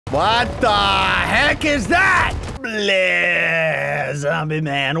What the heck is that? Bleh, zombie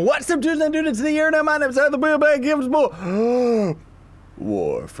man. What's up, dudes and dudes? It's the year now. My name's ScythePlays. Gives more.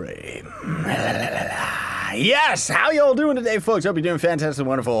 Warframe. Yes, how y'all doing today, folks? Hope you're doing fantastic,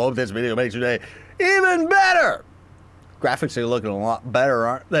 wonderful. Hope this video makes your day even better. Graphics are looking a lot better,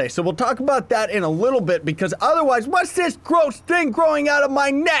 aren't they? So we'll talk about that in a little bit, because otherwise, what's this gross thing growing out of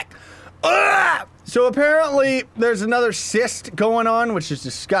my neck? Ugh! So apparently, there's another cyst going on, which is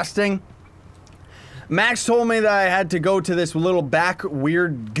disgusting. Max told me that I had to go to this little back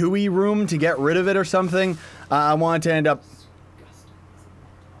weird gooey room to get rid of it or something. I wanted to end up...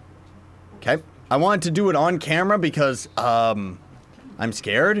 Okay. I wanted to do it on camera because, I'm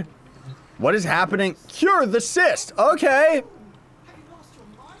scared. What is happening? Cure the cyst. Okay.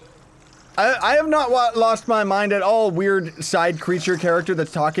 I have not lost my mind at all, weird side creature character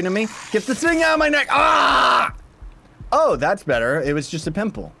that's talking to me. Get the thing out of my neck. Ah! Oh, that's better. It was just a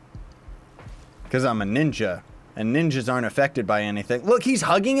pimple. Because I'm a ninja. And ninjas aren't affected by anything. Look, he's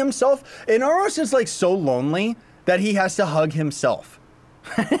hugging himself. Inaros is like so lonely that he has to hug himself.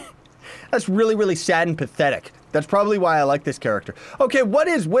 That's really, really sad and pathetic. That's probably why I like this character. Okay, what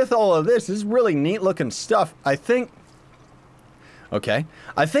is with all of this? This is really neat looking stuff. I think... Okay.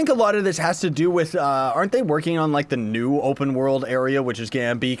 I think a lot of this has to do with, aren't they working on like the new open world area, which is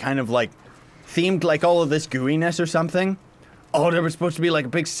gonna be kind of like themed like all of this gooiness or something? Oh, there was supposed to be like a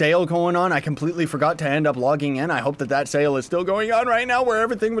big sale going on. I completely forgot to end up logging in. I hope that that sale is still going on right now, where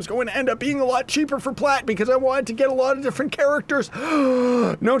everything was going to end up being a lot cheaper for Plat, because I wanted to get a lot of different characters.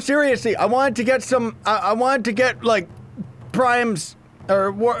 No, seriously, I wanted to get some, I wanted to get like primes,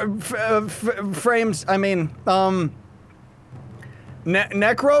 or frames, I mean,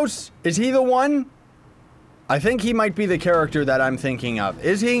 Necros? Is he the one? I think he might be the character that I'm thinking of.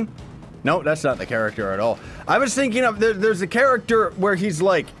 Is he? No, that's not the character at all. I was thinking of, there's a character where he's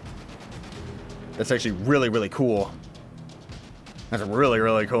like... That's actually really, really cool. That's really,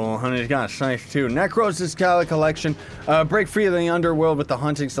 really cool. And he's got a Scythe too. Necros' collection. Break free of the underworld with the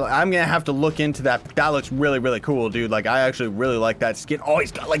hunting. So I'm gonna have to look into that. That looks really, really cool, dude. Like, I actually really like that skin. Oh,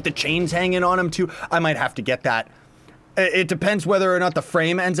 he's got like the chains hanging on him too. I might have to get that. It depends whether or not the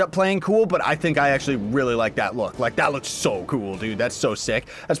frame ends up playing cool, but I think I actually really like that look. Like, that looks so cool, dude. That's so sick.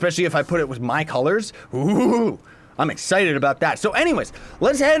 Especially if I put it with my colors. Ooh, I'm excited about that. So anyways,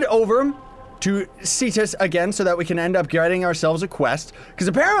 let's head over to Scythe again so that we can end up getting ourselves a quest. Because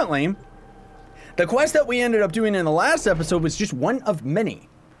apparently, the quest that we ended up doing in the last episode was just one of many.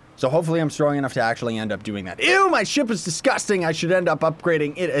 So hopefully I'm strong enough to actually end up doing that. Ew, my ship is disgusting. I should end up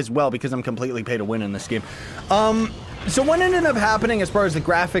upgrading it as well, because I'm completely pay to win in this game. So what ended up happening as far as the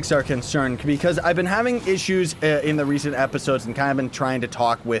graphics are concerned, because I've been having issues in the recent episodes and kind of been trying to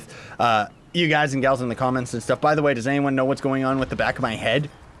talk with you guys and gals in the comments and stuff. By the way, does anyone know what's going on with the back of my head?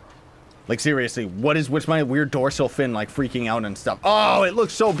 Like, seriously, what's my weird dorsal fin like freaking out and stuff? Oh, it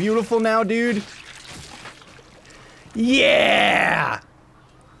looks so beautiful now, dude. Yeah!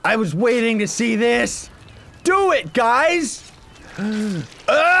 I was waiting to see this. Do it, guys!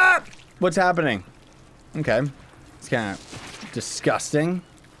 What's happening? Okay. It's kind of disgusting.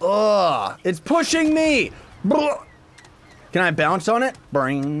 Ugh, it's pushing me. Can I bounce on it?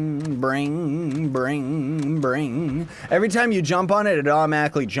 Bring, bring, bring, bring. Every time you jump on it, it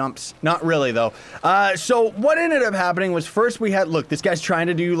automatically jumps. Not really, though. So what ended up happening was first we had, look, this guy's trying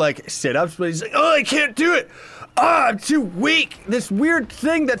to do like sit-ups, but he's like, oh, I can't do it. Ah, I'm too weak. This weird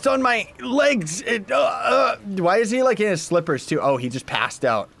thing that's on my legs. Why is he like in his slippers too? Oh, he just passed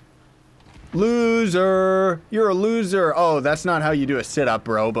out. Loser. You're a loser. Oh, that's not how you do a sit-up,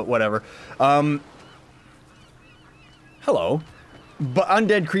 bro, but whatever. Hello. But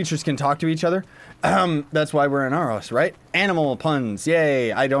undead creatures can talk to each other. That's why we're in Inaros, right? Animal puns,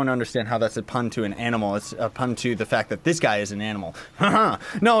 yay. I don't understand how that's a pun to an animal. It's a pun to the fact that this guy is an animal.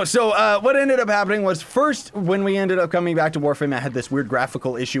 No, so what ended up happening was first, when we ended up coming back to Warframe, I had this weird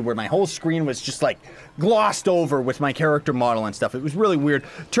graphical issue where my whole screen was just like glossed over with my character model and stuff. It was really weird.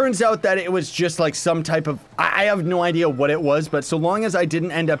 Turns out that it was just like some type of, I have no idea what it was, but so long as I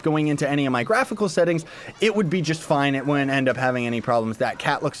didn't end up going into any of my graphical settings, it would be just fine. It wouldn't end up having any problems. That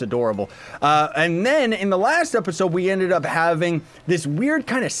cat looks adorable. And then in the last episode, we ended up having this weird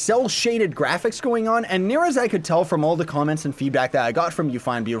kind of cel-shaded graphics going on, and near as I could tell from all the comments and feedback that I got from you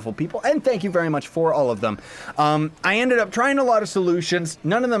fine, beautiful people, and thank you very much for all of them, I ended up trying a lot of solutions.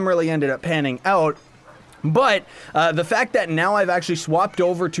 None of them really ended up panning out. But the fact that now I've actually swapped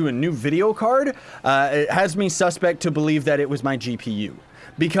over to a new video card, it has me suspect to believe that it was my GPU.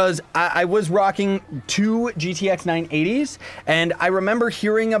 because I was rocking 2 GTX 980s, and I remember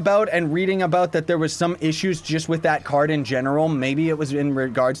hearing about and reading about that there was some issues just with that card in general. Maybe it was in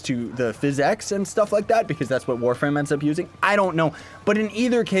regards to the PhysX and stuff like that, because that's what Warframe ends up using. I don't know. But in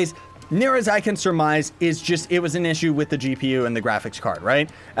either case, near as I can surmise, is just it was an issue with the GPU and the graphics card, right?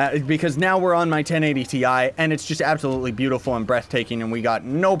 Because now we're on my 1080 Ti, and it's just absolutely beautiful and breathtaking, and we got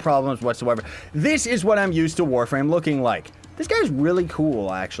no problems whatsoever. This is what I'm used to Warframe looking like. This guy's really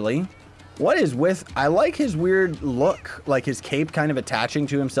cool, actually. What is with... I like his weird look, like his cape kind of attaching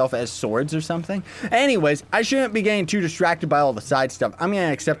to himself as swords or something. Anyways, I shouldn't be getting too distracted by all the side stuff. I'm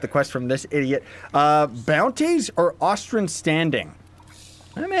gonna accept the quest from this idiot. Bounties or Austrian standing?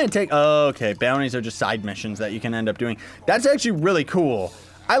 I'm gonna take... Oh, okay, bounties are just side missions that you can end up doing. That's actually really cool.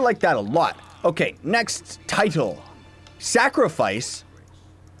 I like that a lot. Okay, next title. Sacrifice.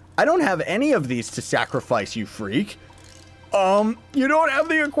 I don't have any of these to sacrifice, you freak. You don't have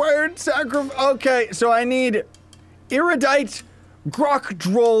the acquired sacrifice... Okay, so I need Erudite, Grok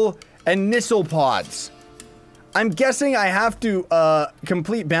Droll, and Nissel Pods. I'm guessing I have to,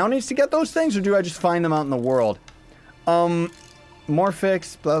 complete bounties to get those things, or do I just find them out in the world?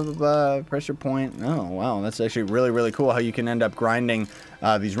 Morphix, blah, blah, blah, pressure point. Oh, wow, that's actually really, really cool how you can end up grinding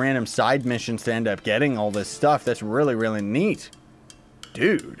these random side missions to end up getting all this stuff. That's really, really neat.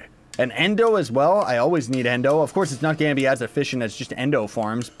 Dude. And endo as well. I always need endo. Of course, it's not going to be as efficient as just endo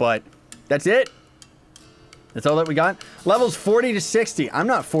farms, but that's it. That's all that we got. Levels 40 to 60. I'm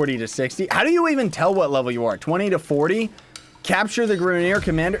not 40 to 60. How do you even tell what level you are? 20 to 40? Capture the Grineer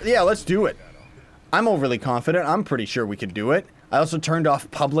Commander? Yeah, let's do it. I'm overly confident. I'm pretty sure we could do it. I also turned off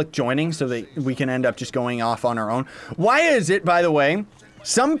public joining so that we can end up just going off on our own. Why is it, by the way,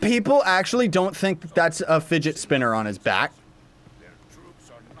 some people actually don't think that that's a fidget spinner on his back?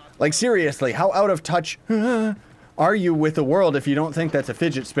 Like, seriously, how out of touch are you with the world if you don't think that's a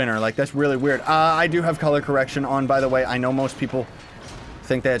fidget spinner? Like, that's really weird. I do have color correction on, by the way. I know most people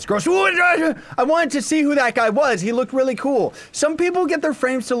think that it's gross. I wanted to see who that guy was. He looked really cool. Some people get their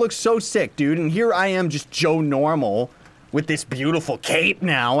frames to look so sick, dude, and here I am just Joe Normal with this beautiful cape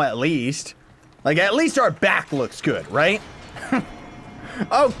now, at least. Like, at least our back looks good, right?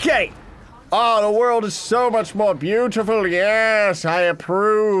 Okay. Oh, the world is so much more beautiful. Yes, I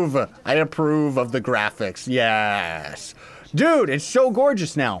approve. I approve of the graphics. Yes. Dude, it's so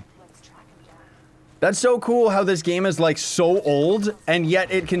gorgeous now. That's so cool how this game is, like, so old, and yet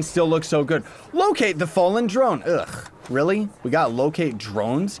it can still look so good. Locate the fallen drone. Ugh. Really? We gotta locate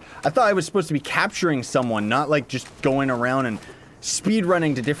drones? I thought I was supposed to be capturing someone, not, like, just going around and speed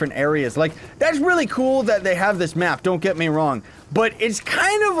running to different areas. Like, that's really cool that they have this map, don't get me wrong. But it's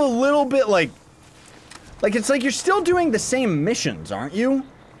kind of a little bit like it's like you're still doing the same missions, aren't you?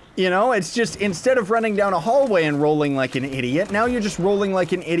 You know, it's just instead of running down a hallway and rolling like an idiot, now you're just rolling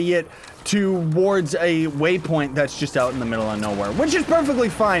like an idiot towards a waypoint that's just out in the middle of nowhere, which is perfectly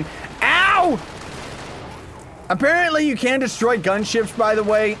fine. Ow! Apparently you can destroy gunships, by the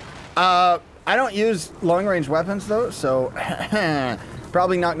way. I don't use long-range weapons, though, so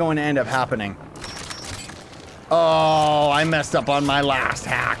probably not going to end up happening. Oh, I messed up on my last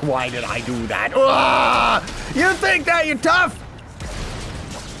hack. Why did I do that? You think that you're tough?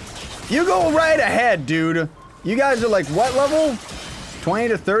 You go right ahead, dude. You guys are like, what level? 20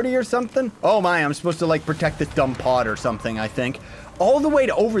 to 30 or something? Oh my, I'm supposed to like protect this dumb pod or something, I think. All the way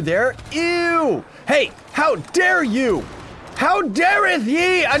to over there? Ew! Hey, how dare you? How dareth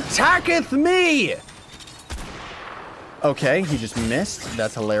ye attacketh me? Okay, he just missed.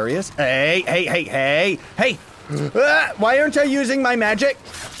 That's hilarious. Hey, hey, hey, hey, hey! Why aren't I using my magic?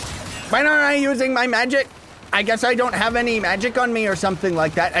 Why aren't I using my magic? I guess I don't have any magic on me or something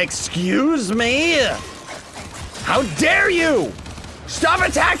like that. Excuse me? How dare you? Stop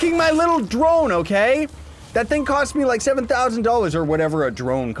attacking my little drone, okay? That thing cost me like $7,000 or whatever a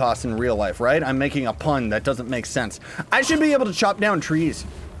drone costs in real life, right? I'm making a pun that doesn't make sense. I should be able to chop down trees.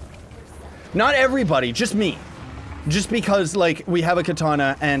 Not everybody, just me. Just because, like, we have a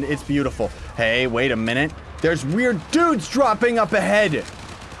katana and it's beautiful. Hey, wait a minute. There's weird dudes dropping up ahead.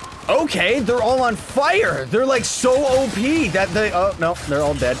 Okay, they're all on fire. They're like so OP that they, oh no, they're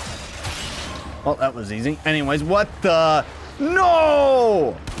all dead. Well, that was easy. Anyways, what the,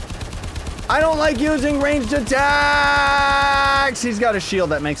 no! I don't like using ranged attacks. He's got a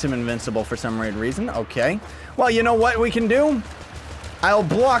shield that makes him invincible for some weird reason. Okay. Well, you know what we can do? I'll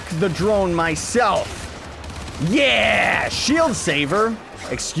block the drone myself. Yeah, shield saver.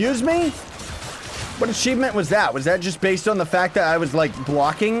 Excuse me? What achievement was that? Was that just based on the fact that I was like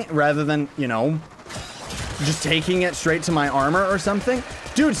blocking rather than, you know, just taking it straight to my armor or something?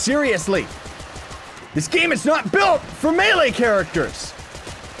 Dude, seriously. This game is not built for melee characters.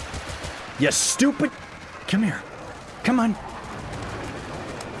 You stupid. Come here. Come on.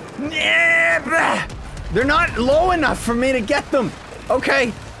 They're not low enough for me to get them.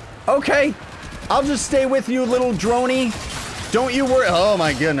 Okay. Okay. I'll just stay with you, little droney. Don't you worry. Oh,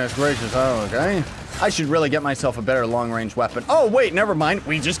 my goodness gracious. Oh, okay. I should really get myself a better long-range weapon. Oh, wait, never mind.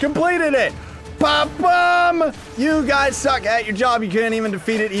 We just completed it. Ba-bum! You guys suck at your job. You couldn't even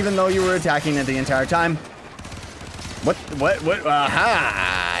defeat it, even though you were attacking it the entire time. What?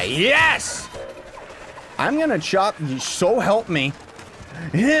 Aha! Yes! I'm gonna chop you, so help me.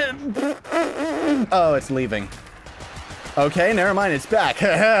 Oh, it's leaving. Okay, never mind, it's back.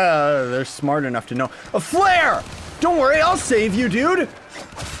 They're smart enough to know. A flare! Don't worry, I'll save you, dude.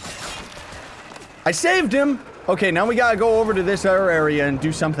 I saved him. Okay, now we gotta go over to this other area and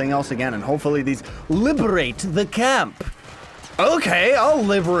do something else again, and hopefully these liberate the camp. Okay, I'll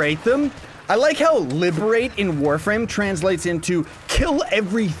liberate them. I like how liberate in Warframe translates into kill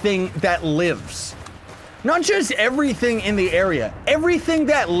everything that lives. Not just everything in the area, everything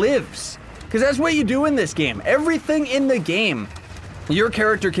that lives. Because that's what you do in this game. Everything in the game, your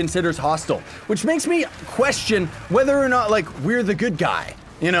character considers hostile. Which makes me question whether or not, like, we're the good guy.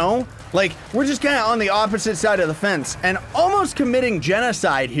 You know? Like, we're just kind of on the opposite side of the fence and almost committing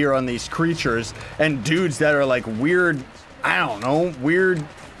genocide here on these creatures and dudes that are, like, weird, I don't know, weird.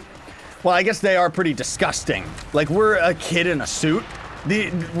 Well, I guess they are pretty disgusting. Like, we're a kid in a suit.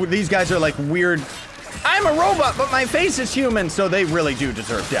 These guys are, like, weird. I'm a robot, but my face is human, so they really do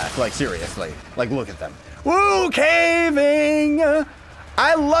deserve death. Like, seriously. Like, look at them. Woo, caving!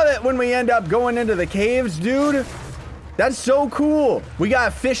 I love it when we end up going into the caves, dude. That's so cool. We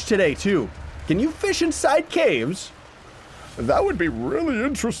got fish today, too. Can you fish inside caves? That would be really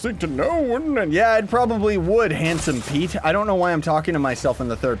interesting to know, wouldn't it? Yeah, it probably would, handsome Pete. I don't know why I'm talking to myself in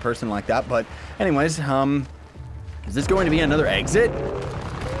the third person like that, but anyways, is this going to be another exit?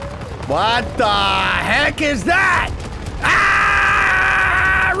 What the heck is that?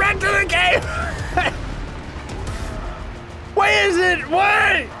 Ah! Run to the cave! What is it?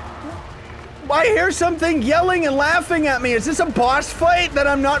 What? I hear something yelling and laughing at me. Is this a boss fight that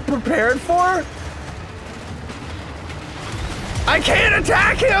I'm not prepared for? I can't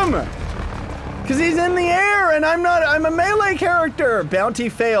attack him! Because he's in the air and I'm a melee character. Bounty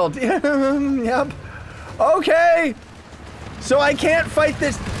failed. Yep. Okay. So I can't fight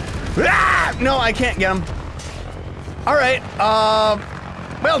this. Ah! No, I can't get him. All right.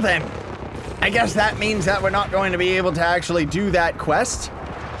 Well then, I guess that means that we're not going to be able to actually do that quest.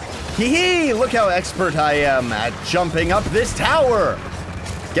 Hee-hee, look how expert I am at jumping up this tower.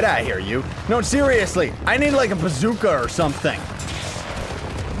 Get out of here, you. No, seriously, I need like a bazooka or something.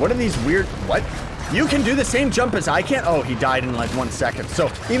 What are these weird, what? You can do the same jump as I can? Oh, he died in like 1 second.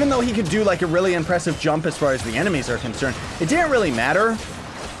 So even though he could do like a really impressive jump as far as the enemies are concerned, it didn't really matter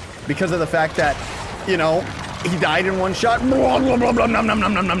because of the fact that, you know, he died in one shot.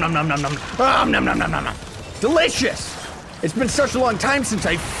 Delicious. It's been such a long time since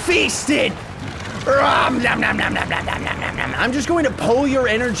I feasted. I'm just going to pull your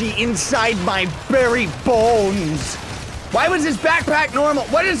energy inside my very bones. Why was this backpack normal?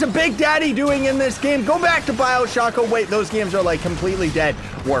 What is a Big Daddy doing in this game? Go back to BioShock. Oh, wait, those games are like completely dead.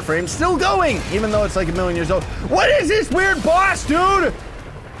 Warframe's still going, even though it's like 1,000,000 years old. What is this weird boss, dude?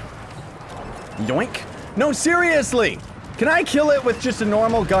 Yoink. No, seriously. Can I kill it with just a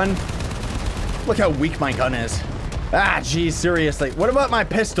normal gun? Look how weak my gun is. Ah, geez, seriously. What about my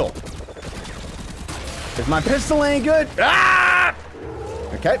pistol? If my pistol ain't good, ah!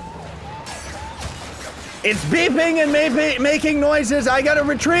 Okay. It's beeping and making noises. I gotta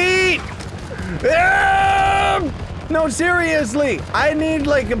retreat. No, seriously. I need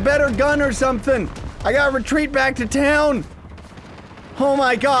like a better gun or something. I gotta retreat back to town. Oh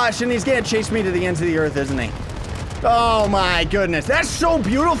my gosh, and he's gonna chase me to the ends of the earth, isn't he? Oh my goodness. That's so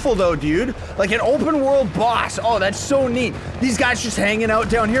beautiful though, dude. Like an open world boss. Oh, that's so neat. These guys just hanging out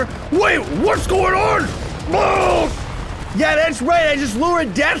down here. Wait, what's going on? Oh! Yeah, that's right. I just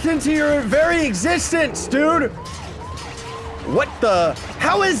lured death into your very existence, dude. What the?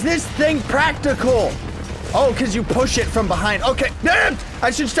 How is this thing practical? Oh, because you push it from behind. Okay.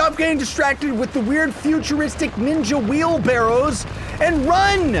 I should stop getting distracted with the weird futuristic ninja wheelbarrows and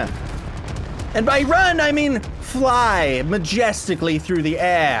run. And by run, I mean fly majestically through the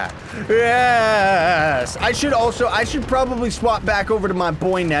air. Yes. I should probably swap back over to my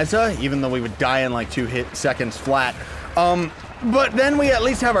boy Neza, even though we would die in like 2 seconds flat. But then we at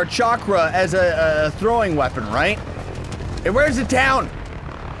least have our chakra as a throwing weapon, right? Hey, where's the town?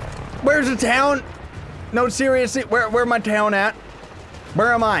 Where's the town? No, seriously, where my town at?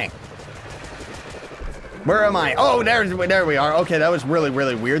 Where am I? Where am I? Oh, there we are. Okay, that was really,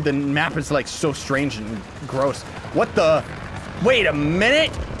 really weird. The map is like so strange and gross. What the? Wait a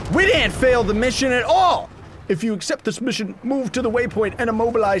minute. We didn't fail the mission at all. If you accept this mission, move to the waypoint and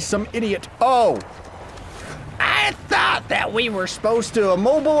immobilize some idiot. Oh. I thought that we were supposed to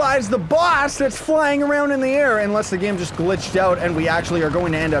immobilize the boss that's flying around in the air, unless the game just glitched out and we actually are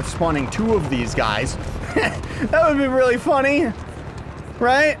going to end up spawning 2 of these guys. That would be really funny,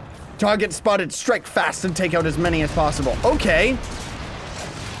 right? Target spotted, strike fast and take out as many as possible. Okay.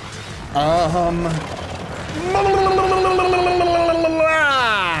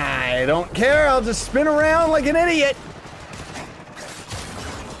 I don't care, I'll just spin around like an idiot.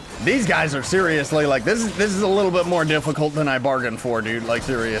 These guys are seriously, like, this is a little bit more difficult than I bargained for, dude. Like,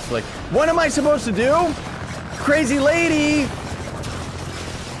 seriously. What am I supposed to do? Crazy lady!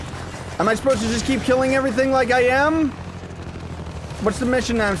 Am I supposed to just keep killing everything like I am? What's the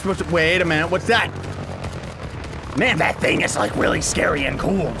mission that I'm supposed to... Wait a minute, what's that? Man, that thing is, like, really scary and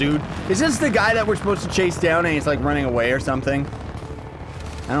cool, dude. Is this the guy that we're supposed to chase down and he's, like, running away or something?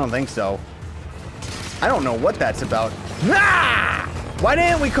 I don't think so. I don't know what that's about. Ah! Why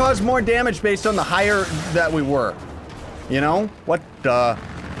didn't we cause more damage based on the higher that we were? You know? What the...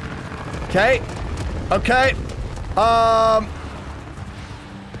 Okay. Okay.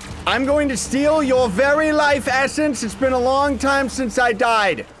 I'm going to steal your very life essence. It's been a long time since I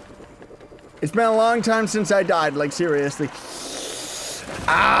died. It's been a long time since I died. Like, seriously.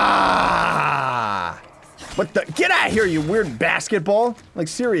 Ah! What the... Get out of here, you weird basketball. Like,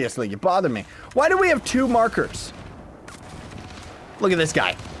 seriously, you bother me. Why do we have 2 markers? Look at this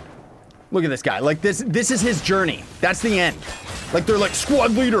guy. Look at this guy. Like, this is his journey. That's the end. Like, they're like,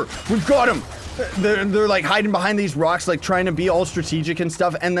 squad leader, we've got him. They're like hiding behind these rocks, like trying to be all strategic and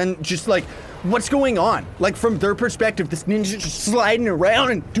stuff, and then just like, what's going on? Like, from their perspective, this ninja just sliding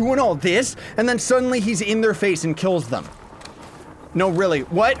around and doing all this, and then suddenly he's in their face and kills them. No, really.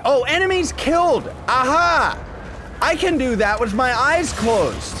 What? Oh, enemies killed. Aha! I can do that with my eyes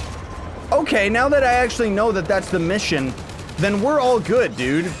closed. Okay, now that I actually know that that's the mission, then we're all good,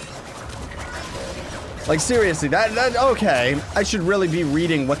 dude. Like, seriously, that, okay. I should really be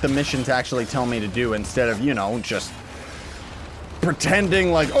reading what the missions actually tell me to do instead of, you know, just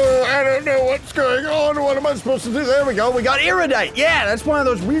pretending like, oh, I don't know what's going on. What am I supposed to do? There we go. We got iridite. Yeah, that's one of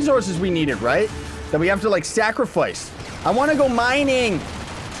those resources we needed, right? That we have to, like, sacrifice. I want to go mining.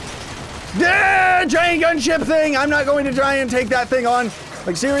 Yeah, giant gunship thing. I'm not going to try and take that thing on.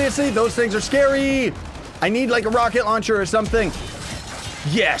 Like, seriously, those things are scary. I need, like, a rocket launcher or something.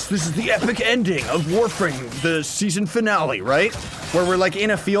 Yes, this is the epic ending of Warframe, the season finale, right? Where we're, like,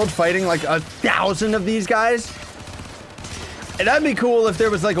 in a field fighting, like, 1,000 of these guys. And that'd be cool if there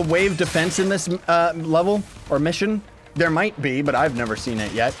was, like, a wave defense in this level or mission. There might be, but I've never seen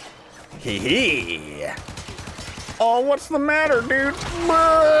it yet. Hee hee. Oh, what's the matter, dude?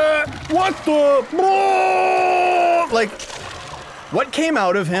 What the? Like, what came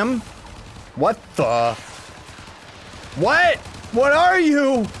out of him? What the? What? What are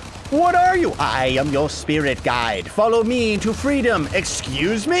you? What are you? I am your spirit guide. Follow me to freedom.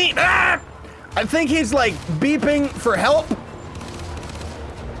 Excuse me? Ah! I think he's like beeping for help.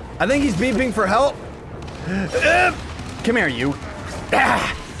 I think he's beeping for help. Come here, you.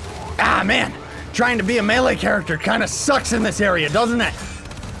 Ah, man. Trying to be a melee character kind of sucks in this area, doesn't it?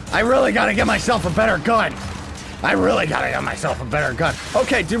 I really gotta get myself a better gun. I really gotta get myself a better gun.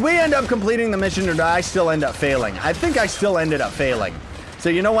 Okay, did we end up completing the mission or did I still end up failing? I think I still ended up failing. So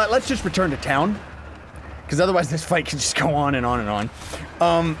you know what? Let's just return to town. Because otherwise this fight can just go on and on and on.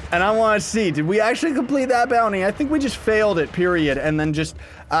 And I want to see, did we actually complete that bounty? I think we just failed it, period. And then just,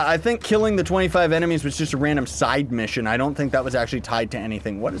 I think killing the 25 enemies was just a random side mission. I don't think that was actually tied to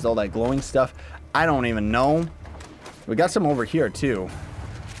anything. What is all that glowing stuff? I don't even know. We got some over here too.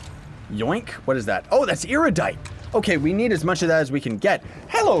 Yoink. What is that? Oh, that's iridite. Okay, we need as much of that as we can get.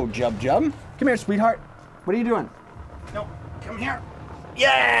 Hello, Jub Jub. Come here, sweetheart. What are you doing? No, come here.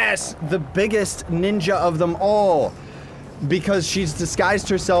 Yes! The biggest ninja of them all. Because she's disguised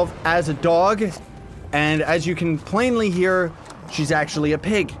herself as a dog. And as you can plainly hear, she's actually a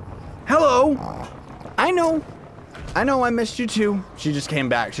pig. Hello. I know. I missed you too. She just came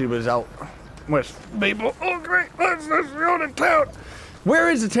back. She was out with people. Oh, great. Let's go to town. Where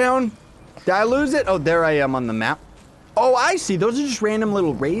is the town? Did I lose it? Oh, there I am on the map. Oh, I see. Those are just random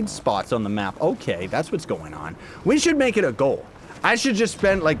little raid spots on the map. Okay, that's what's going on. We should make it a goal. I should just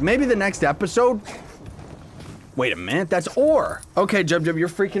spend, like, maybe the next episode. Wait a minute, that's ore. Okay, Jub Jub, you're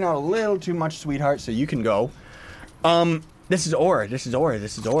freaking out a little too much, sweetheart, so you can go. This is ore, this is ore,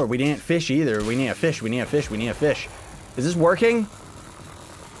 this is ore. We didn't fish either. We need a fish, we need a fish, we need a fish. Is this working?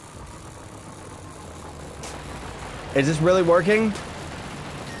 Is this really working?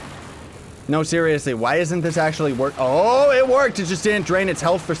 No, seriously, why isn't this actually work? Oh, it worked. It just didn't drain its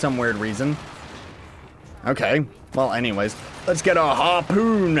health for some weird reason. Okay. Well, anyways, let's get our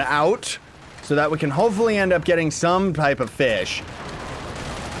harpoon out so that we can hopefully end up getting some type of fish.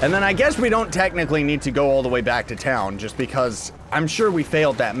 And then I guess we don't technically need to go all the way back to town just because I'm sure we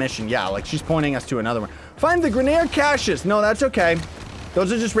failed that mission. Yeah, like she's pointing us to another one. Find the grineer caches. No, that's okay.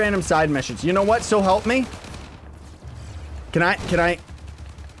 Those are just random side missions. You know what? So help me. Can I?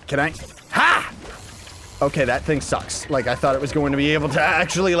 Ha! Okay, that thing sucks. Like, I thought it was going to be able to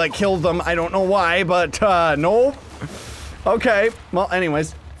actually, like, kill them. I don't know why, but, no. Okay. Well,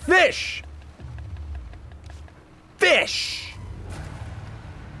 anyways. Fish! Fish!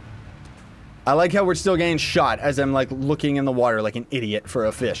 I like how we're still getting shot as I'm, like, looking in the water like an idiot for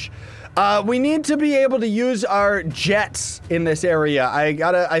a fish. We need to be able to use our jets in this area.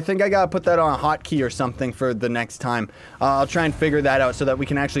 I think I gotta put that on a hotkey or something for the next time. I'll try and figure that out so that we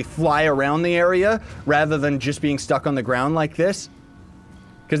can actually fly around the area rather than just being stuck on the ground like this.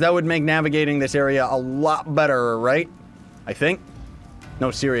 Because that would make navigating this area a lot better, right? I think.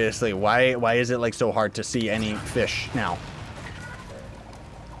 No, seriously, why is it like so hard to see any fish now?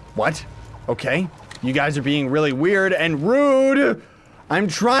 What? Okay. You guys are being really weird and rude. I'm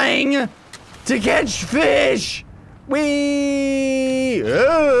trying to catch fish.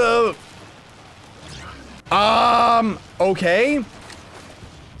 Okay.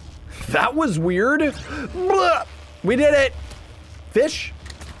 That was weird. Blah. We did it. Fish.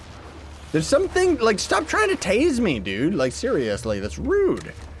 There's something, like, stop trying to tase me, dude. Like, seriously, that's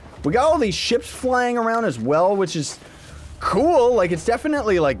rude. We got all these ships flying around as well, which is cool. Like, it's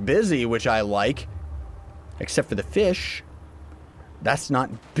definitely, like, busy, which I like. Except for the fish. That's not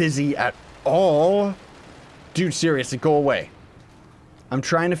busy at all. Dude, seriously, go away. I'm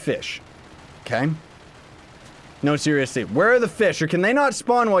trying to fish. Okay? No, seriously. Where are the fish? Or can they not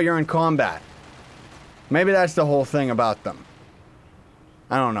spawn while you're in combat? Maybe that's the whole thing about them.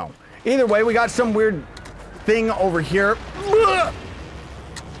 I don't know. Either way, we got some weird thing over here.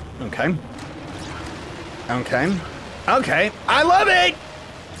 Okay. Okay. Okay. I love it!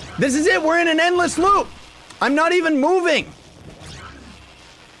 This is it. We're in an endless loop. I'm not even moving.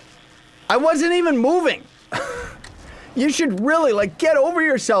 I wasn't even moving. You should really, like, get over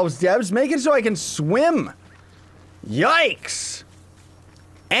yourselves, devs. Make it so I can swim. Yikes.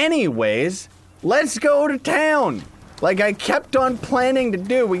 Anyways, let's go to town. Like I kept on planning to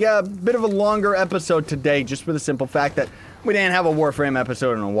do. We got a bit of a longer episode today just for the simple fact that we didn't have a Warframe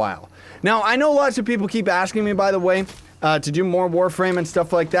episode in a while. Now, I know lots of people keep asking me, by the way, to do more Warframe and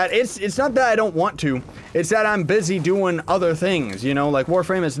stuff like that. It's not that I don't want to. It's that I'm busy doing other things, you know? Like,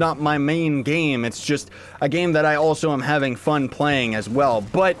 Warframe is not my main game. It's just a game that I also am having fun playing as well.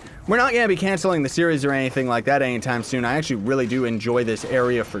 But we're not going to be canceling the series or anything like that anytime soon. I actually really do enjoy this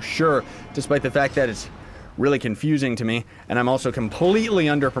area for sure, despite the fact that it's really confusing to me, and I'm also completely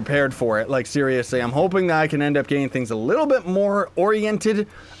underprepared for it. Like, seriously, I'm hoping that I can end up getting things a little bit more oriented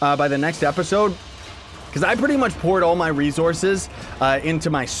by the next episode. Because I pretty much poured all my resources into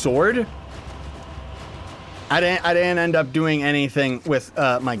my sword. I didn't end up doing anything with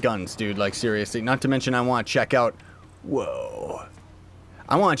my guns, dude. Like, seriously. Not to mention I want to check out... Whoa.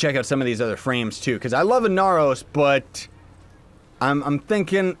 I want to check out some of these other frames, too. Because I love Inaros, but... I'm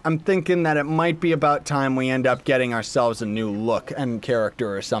thinking that it might be about time we end up getting ourselves a new look and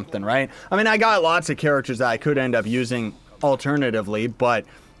character or something, right? I mean, I got lots of characters that I could end up using alternatively, but...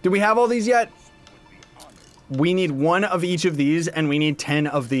 Do we have all these yet? We need one of each of these, and we need 10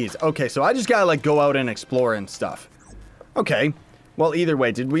 of these. Okay, so I just gotta, like, go out and explore and stuff. Okay. Well, either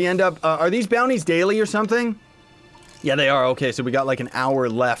way, did we end up... are these bounties daily or something? Yeah, they are. Okay, so we got, like, an hour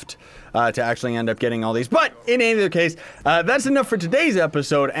left to actually end up getting all these. But, in either case, that's enough for today's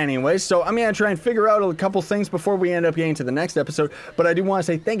episode anyway. So, I'm gonna try and figure out a couple things before we end up getting to the next episode. But I do want to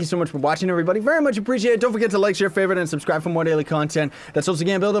say thank you so much for watching, everybody. Very much appreciate it. Don't forget to like, share, favorite, and subscribe for more daily content. That's also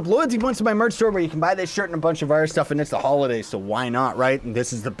going to build up loyalty points to my merch store where you can buy this shirt and a bunch of other stuff. And it's the holidays, so why not, right? And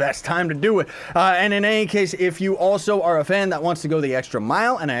this is the best time to do it. And in any case, if you also are a fan that wants to go the extra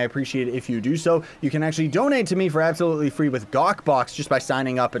mile, and I appreciate it if you do so, you can actually donate to me for absolutely free with Gawkbox just by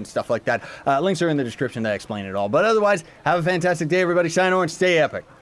signing up and stuff like that. Links are in the description that explain it all. But otherwise, have a fantastic day, everybody. Sign on and stay epic.